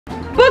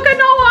Book of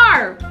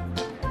Noah!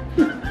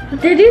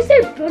 Did you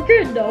say Book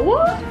of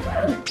Noah?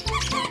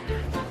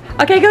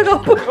 Okay,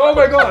 go. Oh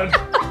my god!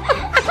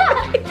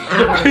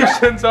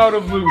 Patience out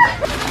of loop.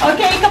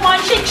 Okay, come on,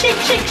 shake,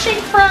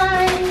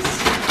 fries.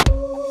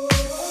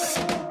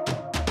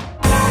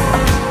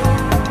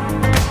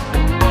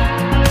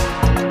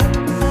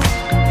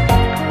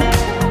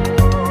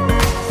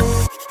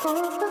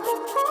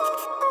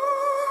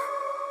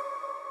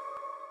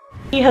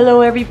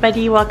 Hello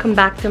everybody, welcome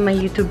back to my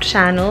YouTube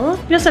channel.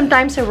 You know,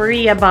 sometimes I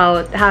worry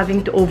about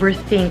having to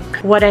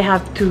overthink what I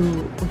have to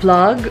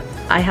vlog.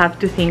 I have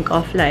to think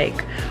of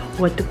like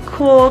what to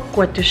cook,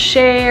 what to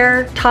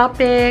share,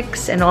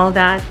 topics and all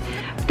that.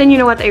 But then you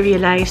know what I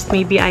realized?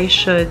 Maybe I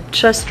should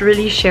just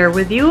really share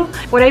with you.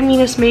 What I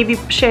mean is maybe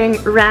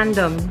sharing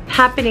random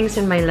happenings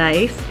in my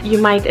life. You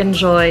might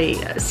enjoy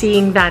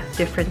seeing that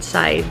different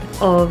side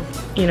of,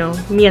 you know,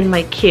 me and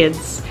my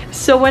kids.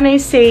 So when I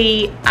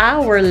say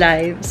our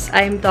lives,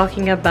 I'm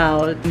talking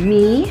about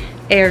me,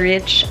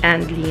 Erich,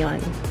 and Leon.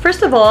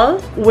 First of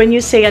all, when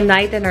you say a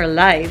night in our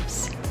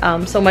lives,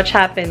 so much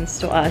happens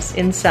to us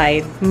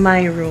inside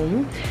my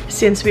room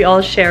since we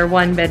all share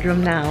one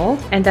bedroom now,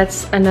 and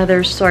that's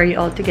another story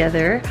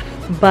altogether.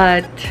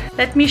 But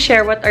let me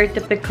share what our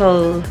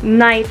typical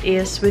night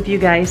is with you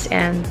guys,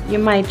 and you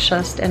might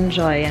just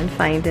enjoy and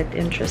find it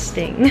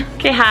interesting.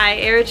 Okay, hi,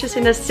 Erich is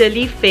in a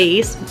silly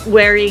face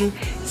wearing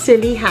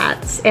silly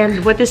hats.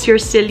 And what is your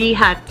silly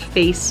hat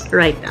face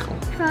right now?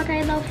 Frog,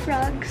 I love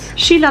frogs.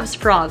 She loves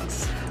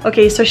frogs.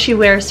 Okay, so she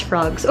wears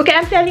frogs. Okay,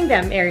 I'm telling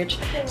them, Erich.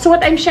 So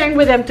what I'm sharing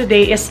with them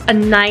today is a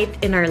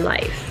night in our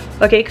life.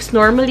 Okay, because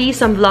normally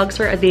some vlogs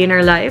are a day in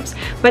our lives,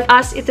 but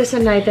us, it is a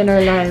night in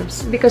our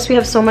lives because we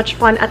have so much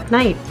fun at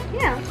night.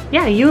 Yeah.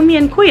 Yeah, you, me,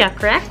 and Kuya,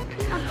 correct?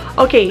 Yeah.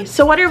 Okay,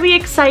 so what are we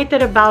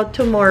excited about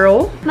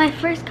tomorrow? My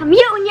first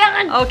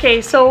communion!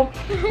 Okay, so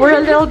we're a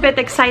little bit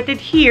excited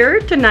here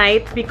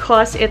tonight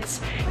because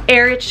it's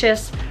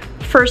Erich's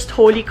first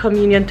Holy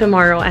Communion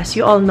tomorrow. As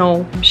you all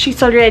know,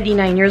 she's already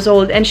 9 years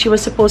old and she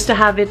was supposed to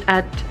have it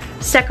at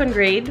 2nd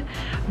grade,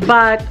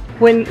 but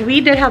when we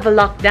did have a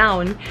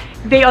lockdown,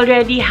 they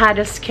already had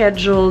a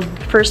scheduled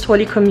first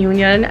Holy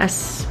Communion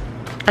as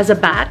a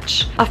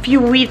batch a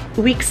few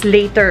weeks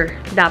later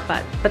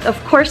dapat. But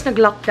of course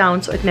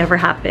nag-lockdown, so it never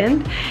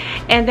happened.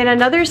 And then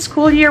another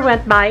school year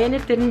went by and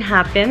it didn't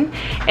happen,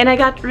 and I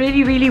got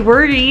really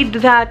worried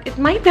that it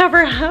might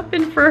never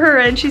happen for her,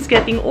 and she's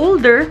getting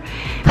older.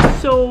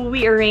 So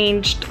we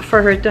arranged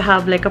for her to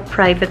have like a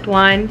private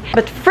one.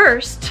 But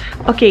first,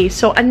 okay,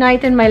 so a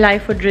night in my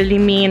life would really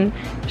mean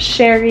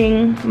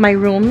sharing my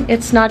room.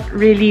 It's not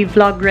really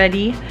vlog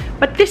ready,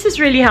 but this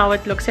is really how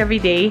it looks every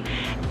day.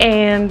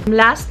 And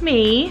last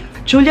May,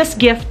 Julia's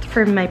gift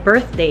for my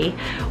birthday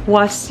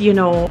was, you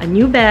know, a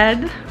new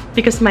bed,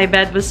 because my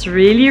bed was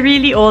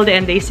really old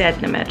and they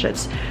said na medyo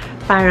it's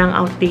parang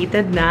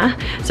outdated na.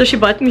 So she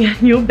bought me a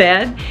new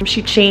bed.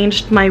 She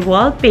changed my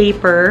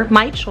wallpaper,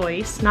 my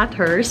choice, not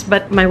hers,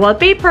 but my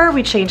wallpaper.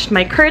 We changed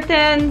my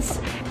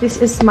curtains.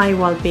 This is my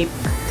wallpaper.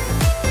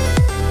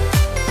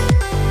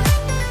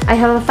 I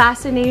have a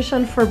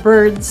fascination for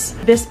birds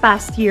this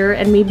past year,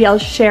 and maybe I'll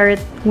share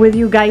it with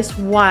you guys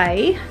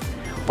why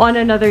on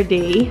another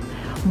day.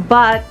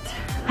 But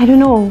I don't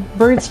know,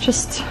 birds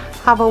just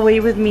have a way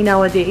with me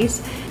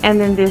nowadays. And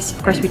then this,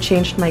 of course, we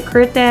changed my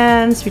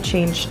curtains, we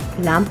changed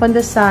lamp on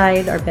the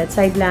side, our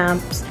bedside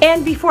lamps.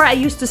 And before, I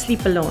used to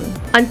sleep alone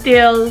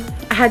until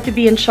I had to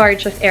be in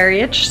charge of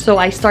Erich, so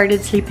I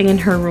started sleeping in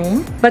her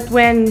room. But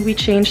when we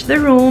changed the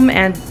room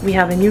and we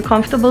have a new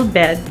comfortable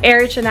bed,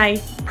 Erich and I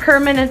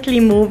permanently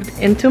moved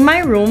into my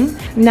room.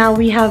 Now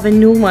we have a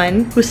new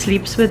one who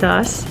sleeps with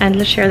us, and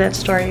let's share that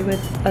story with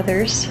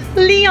others.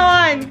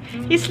 Leon!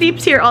 He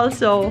sleeps here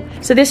also.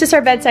 So this is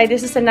our bedside.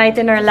 This is a night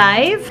in our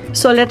life.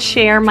 So let's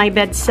share my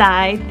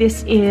bedside.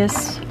 This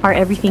is our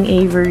Everything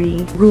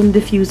Avery room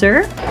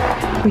diffuser.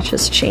 We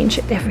just change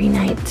it every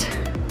night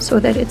so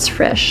that it's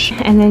fresh.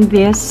 And then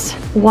this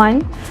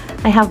one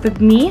I have with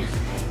me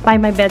by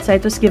my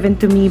bedside. It was given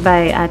to me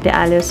by Ate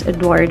Alice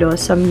Eduardo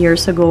some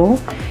years ago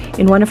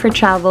in one of her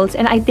travels,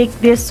 and I take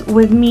this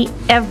with me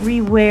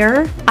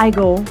everywhere I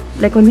go.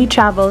 Like when we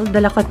travel,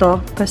 dala ko to,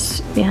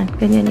 because yan,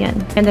 ganyan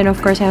yan. And then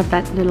of course I have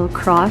that little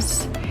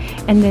cross.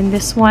 And then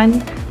this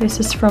one, this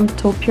is from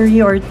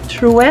Topiary or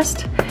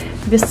Truest.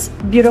 This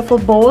beautiful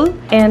bowl,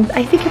 and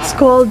I think it's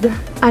called,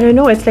 I don't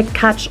know, it's like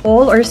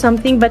catch-all or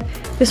something, but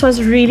this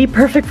one's really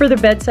perfect for the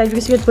bedside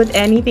because you can put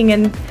anything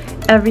and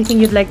everything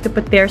you'd like to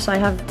put there. So I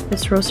have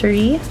this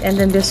rosary, and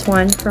then this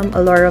one from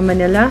Alora,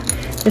 Manila.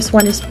 This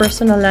one is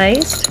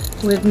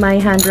personalized with my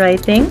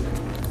handwriting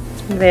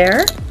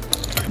there.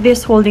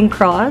 This holding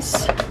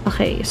cross,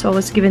 okay, so it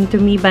was given to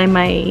me by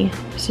my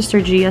sister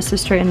Gia's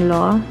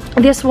sister-in-law.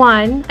 This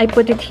one, I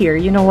put it here.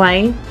 You know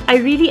why? I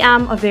really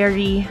am a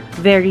very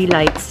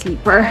light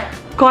sleeper.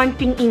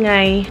 Konting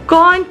ingay,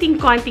 konting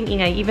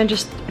ingay, even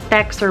just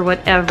text or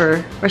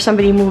whatever, or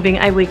somebody moving,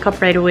 I wake up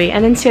right away.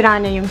 And then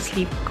sira na yung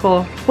sleep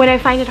ko. When I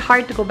find it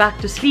hard to go back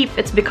to sleep,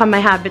 it's become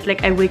my habit.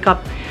 Like, I wake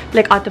up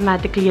like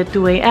automatically at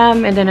 2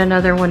 a.m. and then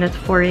another one at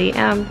 4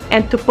 a.m.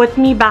 And to put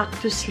me back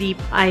to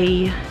sleep,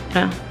 I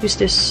use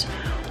this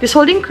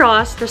holding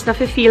cross, tas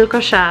nafe-feel ko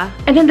siya.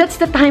 And then that's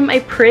the time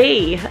I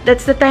pray.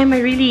 That's the time I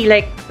really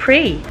like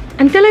pray.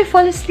 Until I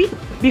fall asleep.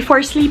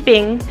 Before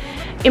sleeping,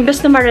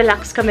 imbes na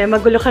ma-relax kami,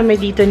 magulo kami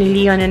dito ni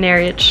Leon and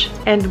Erich.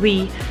 And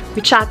we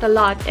chat a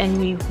lot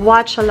and we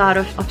watch a lot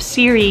of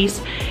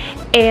series.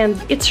 And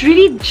it's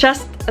really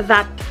just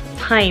that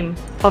time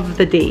of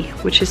the day,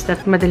 which is that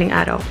madaling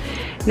araw,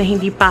 na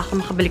hindi pa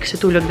ako makabalik sa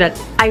tulog, that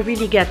I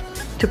really get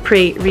to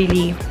pray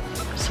really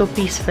so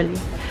peacefully.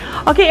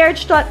 Okay,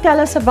 Erich, tell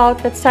us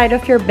about that side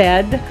of your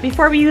bed.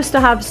 Before, we used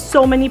to have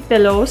so many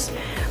pillows,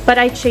 but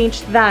I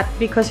changed that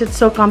because it's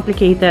so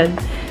complicated.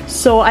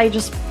 So I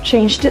just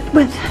changed it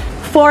with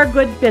 4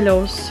 good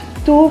pillows,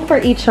 2 for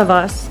each of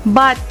us.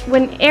 But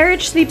when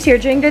Erich sleeps here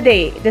during the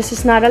day, this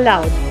is not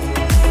allowed.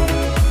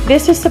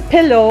 This is a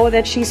pillow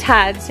that she's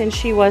had since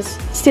she was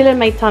still in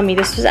my tummy.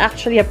 This was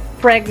actually a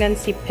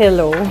pregnancy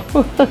pillow.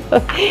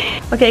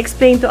 Okay,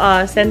 explain to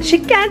us. And she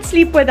can't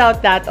sleep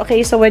without that.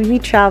 Okay, so when we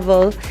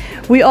travel,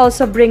 we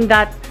also bring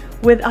that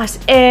with us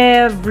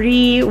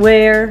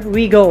everywhere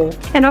we go.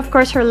 And of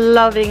course, her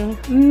loving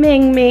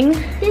Ming Ming.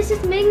 This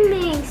is Ming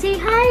Ming. Say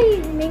hi,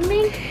 Ming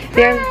Ming.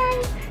 There. Hi.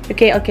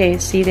 Okay,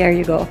 see, there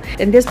you go.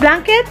 And this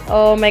blanket,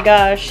 oh my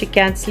gosh, she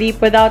can't sleep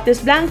without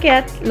this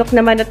blanket. Look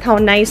naman at how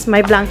nice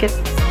my blanket.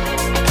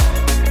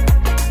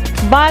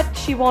 But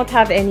she won't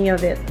have any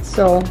of it.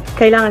 So,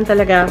 kailangan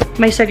talaga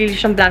may sarili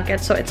siyang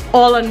blanket. So, it's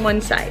all on one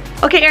side.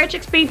 Okay, Erich,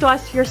 explain to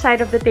us your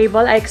side of the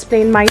table. I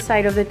explained my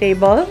side of the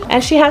table.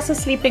 And she has a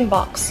sleeping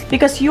box.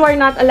 Because you are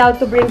not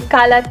allowed to bring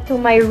kalat to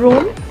my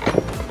room.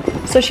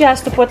 So she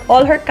has to put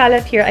all her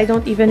kalat here. I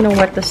don't even know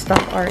what the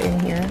stuff are in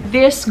here.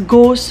 This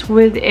goes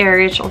with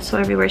Erich also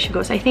everywhere she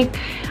goes. I think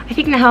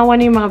nahawa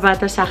na yung mga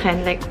bata sa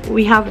akin. Like,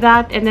 we have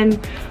that, and then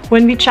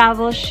when we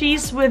travel,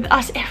 she's with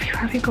us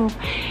everywhere we go.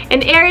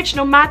 And Erich,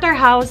 no matter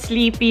how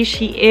sleepy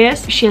she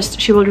is,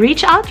 she will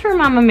reach out for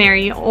Mama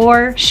Mary,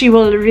 or she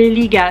will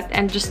really get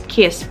and just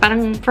kiss.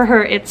 Parang for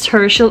her, it's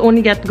her. She'll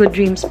only get good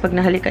dreams pag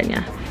nahalikan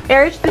niya.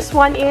 Erich, this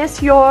one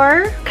is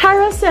your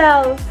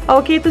carousel.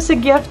 Okay, it was a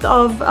gift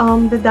of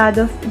the dad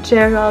of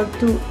Gerald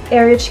to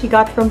Erich. He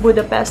got from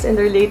Budapest in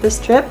their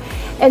latest trip.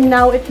 And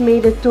now it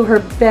made it to her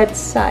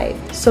bedside.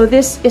 So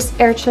this is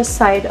Erich's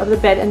side of the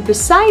bed. And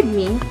beside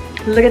me,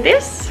 look at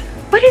this.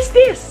 What is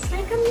this?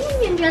 My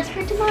communion dress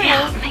for tomorrow.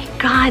 Oh my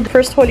God.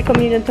 First Holy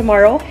Communion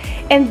tomorrow.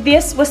 And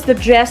this was the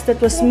dress that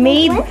was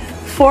made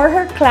for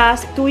her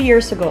class 2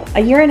 years ago.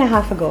 A year and a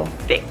half ago.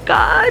 Thank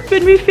God.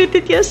 When we fit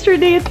it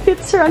yesterday, it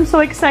fits her. I'm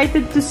so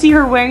excited to see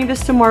her wearing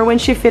this tomorrow. When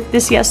she fit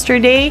this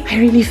yesterday, I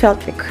really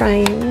felt like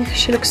crying.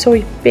 She looks so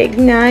big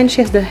now, and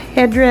she has the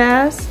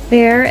headdress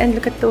there. And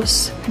look at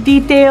those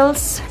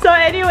details. So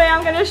anyway,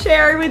 I'm gonna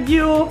share with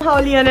you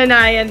how Leon and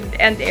I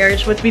and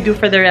Erich, what we do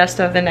for the rest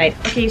of the night.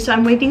 Okay, so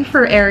I'm waiting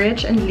for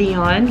Erich and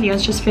Leon.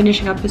 Leon's just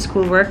finishing up his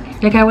schoolwork.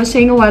 Like I was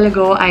saying a while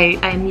ago,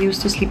 I'm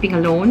used to sleeping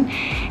alone,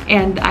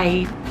 and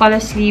I fall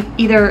asleep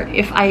either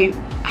if I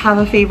have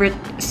a favorite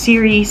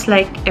series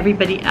like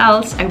everybody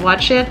else, I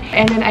watch it,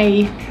 and then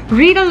I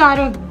read a lot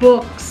of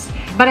books,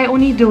 but I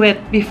only do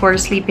it before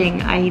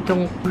sleeping. I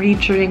don't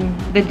read during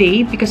the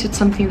day because it's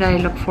something that I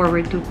look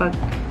forward to pag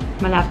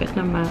malapit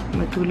na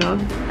matulog.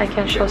 I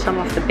can show some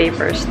of the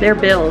papers. They're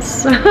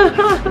bills.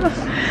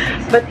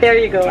 But there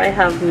you go. I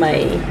have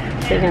my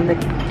thing on the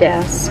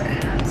desk.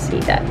 See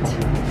that?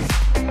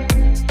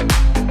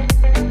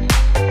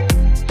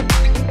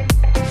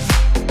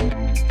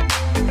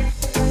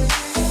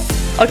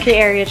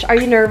 Okay, Erich, are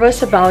you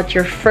nervous about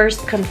your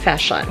first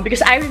confession?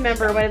 Because I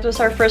remember when it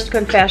was our first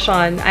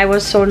confession, I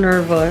was so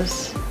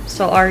nervous.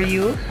 So are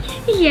you?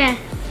 Yeah.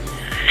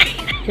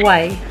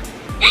 Why?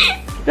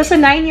 Does a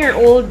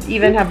 9-year-old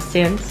even have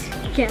sins?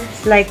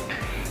 Yes. Like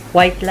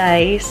white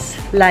lies,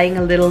 lying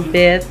a little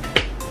bit.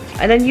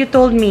 And then you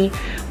told me,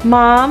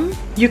 Mom,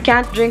 you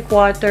can't drink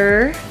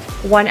water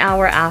 1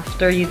 hour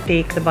after you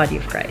take the body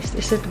of Christ.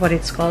 Is it what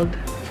it's called?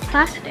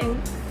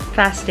 Fasting.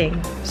 Fasting.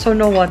 So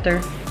no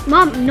water.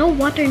 Mom, no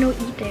water, no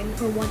eating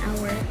for 1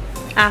 hour.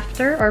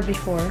 After or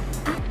before?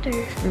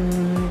 After.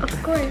 Of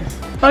course.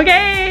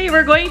 Okay,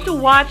 we're going to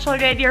watch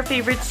already our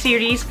favorite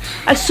series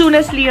as soon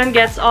as Leon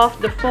gets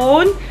off the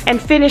phone and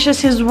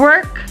finishes his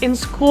work in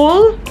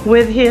school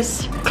with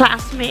his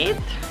classmate.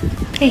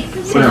 Hey,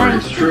 say Whatever, hi.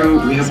 it's true.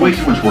 We have way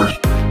too much work.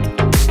 Get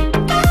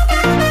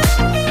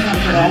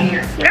out of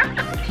here.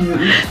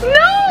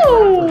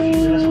 No!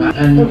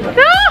 And No!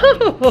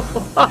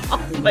 Oh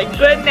my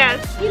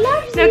goodness. He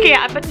loves me. Okay,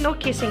 but no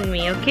kissing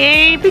me,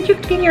 okay? Did you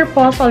clean your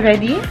paws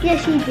already?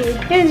 Yes, he did.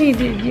 Yes, you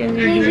did. Yes,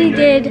 Yes, he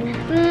did.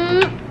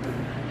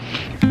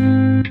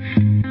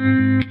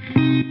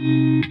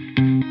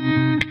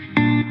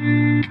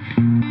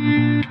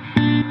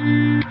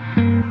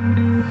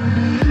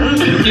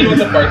 You know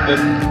the part that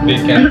they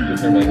can't do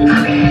for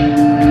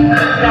medicine?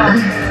 No.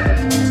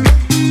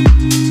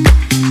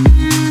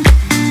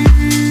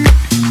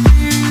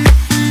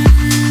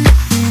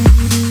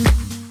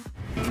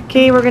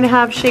 Okay, we're gonna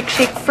have shake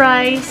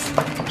fries,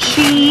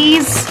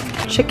 cheese,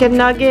 chicken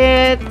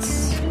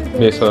nuggets.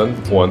 Mason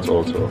wants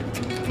also.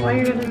 Why are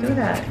you gonna do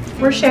that?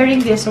 We're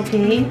sharing this,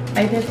 okay?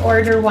 I did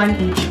order one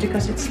each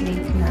because it's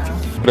late now.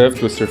 But I have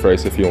twister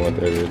fries if you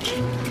want, Erich.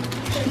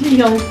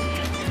 Yo.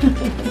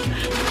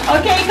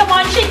 Okay, come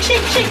on,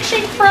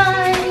 shake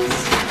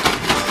fries.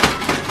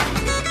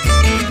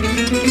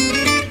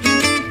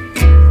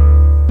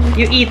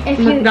 You eat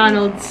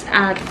McDonald's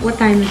at, what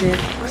time is it?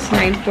 It's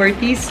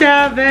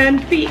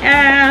 9:47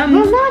 p.m.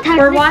 Well, not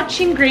We're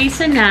watching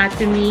Grey's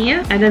Anatomy,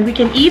 and then we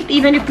can eat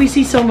even if we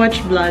see so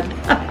much blood.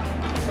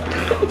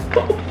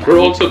 We're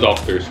also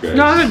doctors, guys.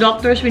 No, we're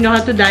doctors. We know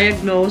how to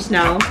diagnose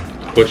now.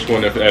 Push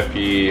one of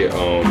Epi.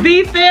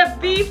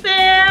 B-fib!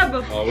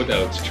 What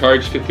else?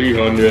 Charge to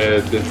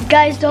 300.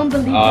 Guys, don't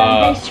believe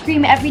them. They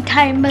scream every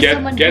time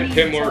someone Get breathes.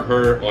 him or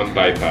her on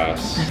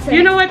bypass.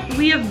 You know what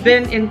we have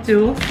been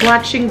into?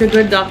 Watching The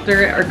Good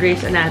Doctor or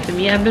Grey's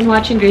Anatomy. I've been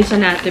watching Grey's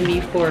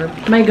Anatomy for,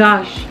 my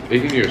gosh,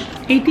 18 years.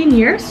 18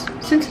 years?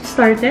 Since it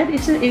started?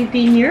 Isn't it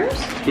 18 years?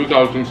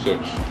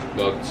 2006.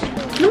 That's...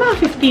 Naman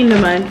 15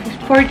 naman.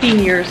 14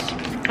 years.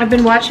 I've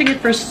been watching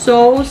it for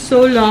so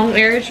long.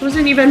 Erich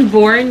wasn't even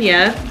born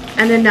yet.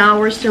 And then now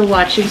we're still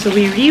watching. So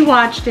we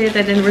rewatched it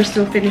and then we're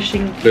still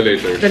finishing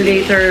the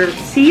later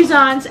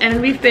seasons. And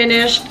we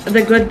finished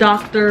The Good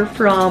Doctor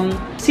from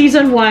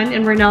season 1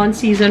 and we're now in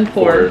season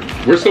 4.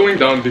 We're slowing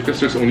down because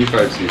there's only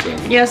 5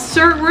 seasons. Yes,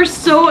 sir. We're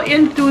so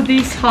into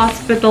these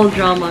hospital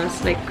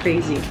dramas like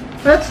crazy.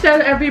 Let's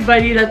tell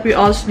everybody that we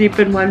all sleep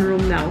in one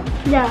room now.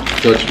 Yeah.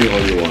 Judge me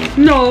all you want.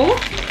 No.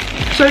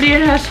 So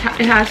Leon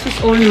has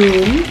his own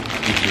room.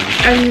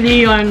 And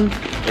Leon,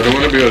 I don't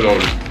want to be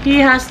alone. he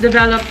has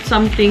developed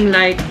something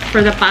like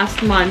for the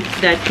past month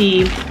that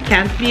he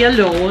can't be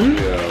alone.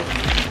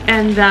 Yeah.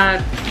 And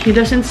that he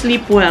doesn't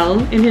sleep well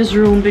in his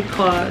room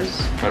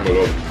because I'm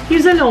alone.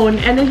 he's alone.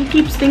 And then he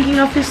keeps thinking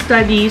of his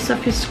studies,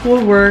 of his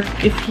schoolwork,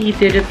 if he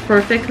did it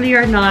perfectly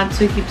or not.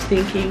 So he keeps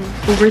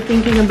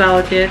overthinking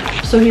about it.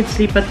 So he'd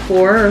sleep at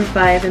 4 or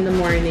 5 in the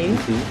morning.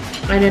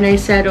 And then I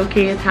said,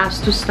 okay, it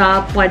has to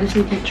stop. Why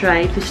doesn't he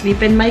try to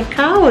sleep in my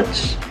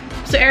couch?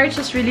 So Erich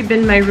has really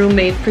been my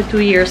roommate for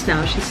 2 years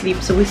now.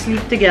 So we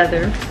sleep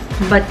together.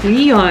 But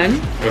Leon,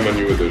 I'm a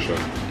new addition.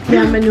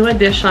 yeah, I'm a new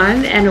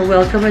addition and a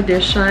welcome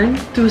addition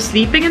to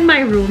sleeping in my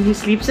room. He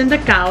sleeps in the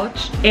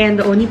couch. And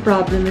the only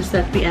problem is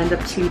that we end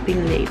up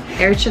sleeping late.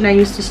 Erich and I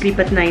used to sleep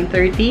at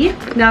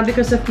 9:30. Now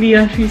because of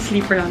Leon, we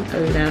sleep around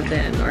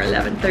 11 or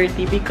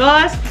 11:30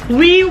 because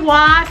we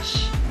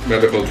watch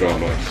Medical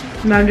dramas.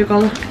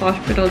 medical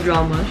hospital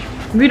dramas.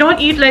 We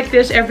don't eat like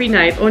this every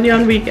night, only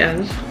on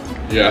weekends.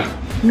 Yeah.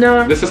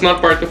 No. This is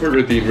not part of our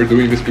routine. We're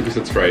doing this because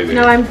it's Friday.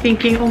 Now I'm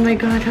thinking, oh my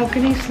god, how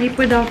can I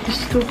sleep without these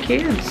 2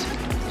 kids?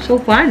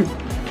 So fun.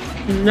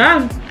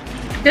 No.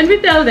 Then we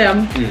tell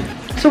them.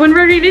 So when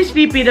we're really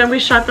sleepy, then we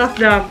shut off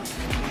the...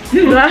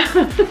 We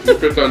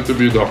pretend to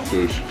be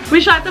doctors.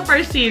 we shut off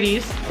our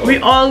series. We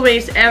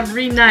always,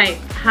 every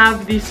night,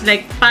 have these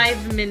like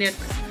 5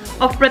 minutes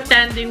of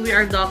pretending we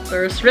are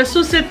doctors,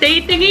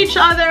 resuscitating each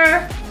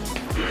other.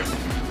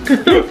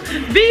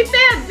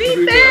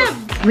 B-fib!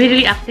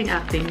 Really acting.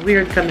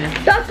 Weird kami.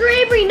 Dr.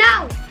 Avery,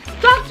 now!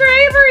 Dr.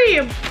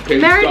 Avery!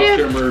 Okay,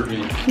 Dr.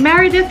 Murphy.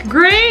 Meredith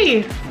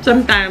Grey!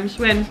 Sometimes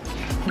when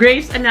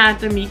Grey's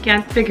Anatomy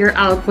can't figure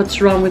out what's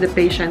wrong with the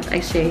patient,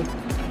 I say,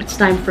 it's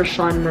time for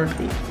Sean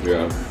Murphy.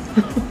 Yeah.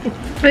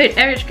 Wait,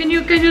 Erich, can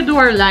you do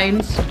our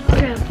lines?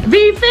 Okay.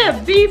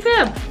 B-fib! Fib!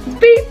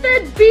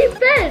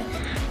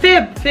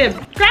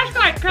 Crash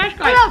cart!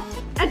 Hello!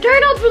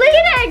 Eternal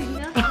bleeding!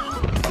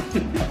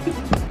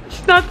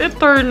 It's not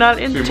eternal,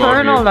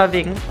 internal Marjorie.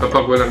 loving.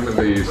 Kapag walang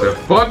nag-iisip,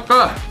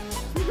 vodka!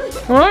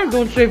 Oh,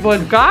 don't say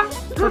vodka.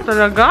 So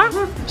talaga?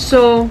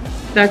 So,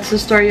 that's the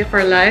story of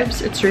our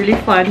lives. It's really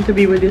fun to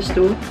be with these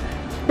two.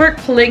 We're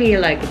clingy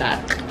like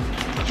that.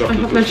 I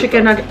have my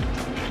chicken nugget.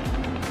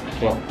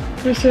 What?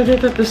 We said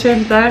it at the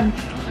same time.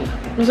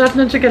 Was that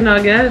no chicken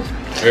nugget?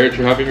 Erich,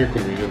 you're having your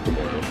communion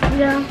tomorrow.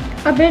 Yeah,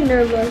 a bit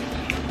nervous.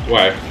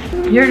 Why?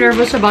 You're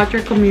nervous about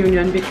your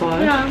communion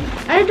because... Yeah,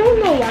 I don't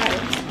know why.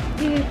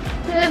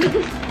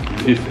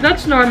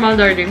 That's normal,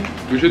 darling.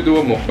 We should do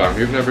a mukbang.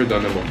 We've never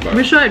done a mukbang.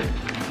 We should.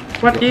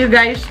 What do you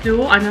guys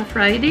do on a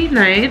Friday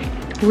night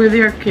with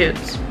your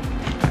kids?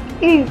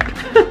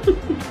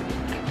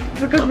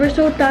 Because we're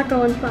so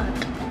taco and fat.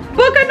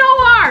 Book an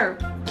OR!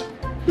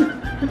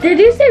 Did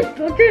you say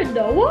Booker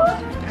Noah?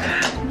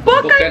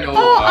 Book an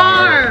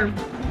OR!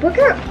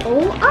 Booker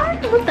OR?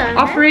 What the heck?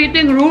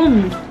 Operating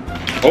room.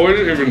 Oh, I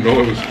didn't even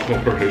know it was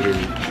operating.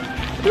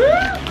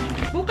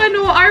 Book an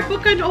OR.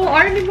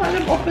 Hindi mo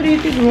alam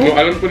operating room. No,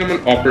 alam ko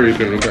naman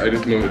operating room. I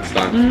just know it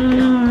stands for.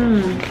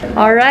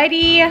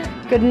 Alrighty.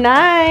 Good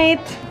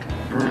night.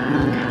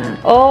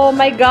 Oh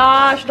my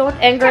gosh. Don't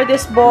anger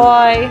this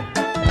boy.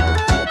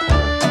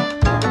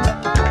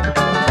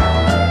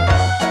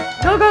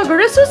 Go.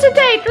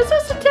 Resuscitate.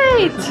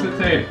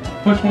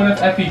 Push one of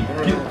Effie.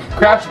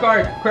 Crash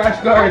guard.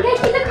 I'm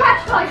getting the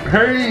crash cart.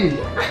 Hurry.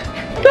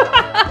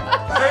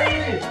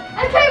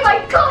 I'm trying my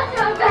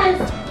god,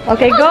 best.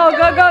 Okay, go,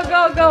 go, go,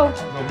 go, go.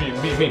 No, me. No,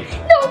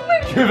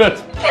 me. Give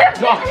it.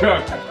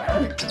 Doctor.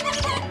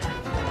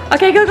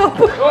 Okay, go, go.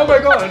 Oh my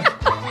god.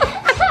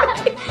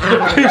 The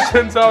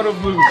patient's out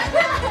of loop.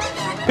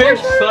 Page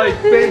psych,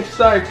 page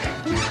psych.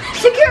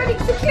 Security,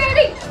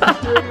 security.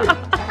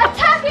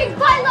 Attacking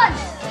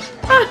violence.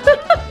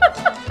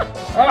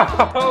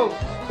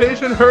 Ow!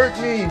 Patient hurt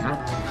me.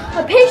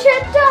 A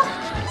patient.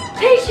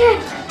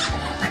 Patient.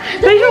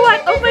 Patient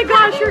what? Oh my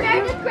gosh, you're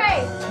Meredith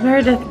Grey.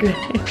 Meredith Grey.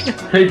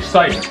 Page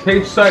psych,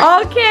 page psych.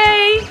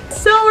 Okay,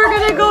 so we're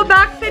gonna go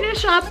back,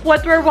 finish up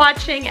what we're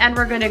watching, and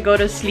we're gonna go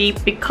to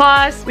sleep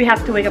because we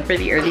have to wake up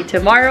really early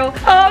tomorrow.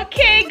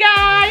 Okay,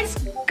 guys,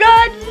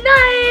 good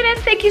night, and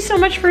thank you so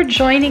much for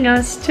joining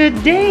us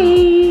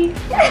today.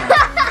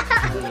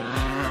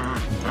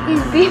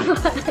 He's being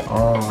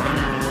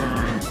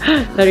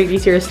No, really,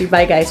 seriously,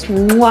 bye guys.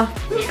 Mwah.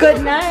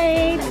 Good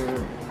night.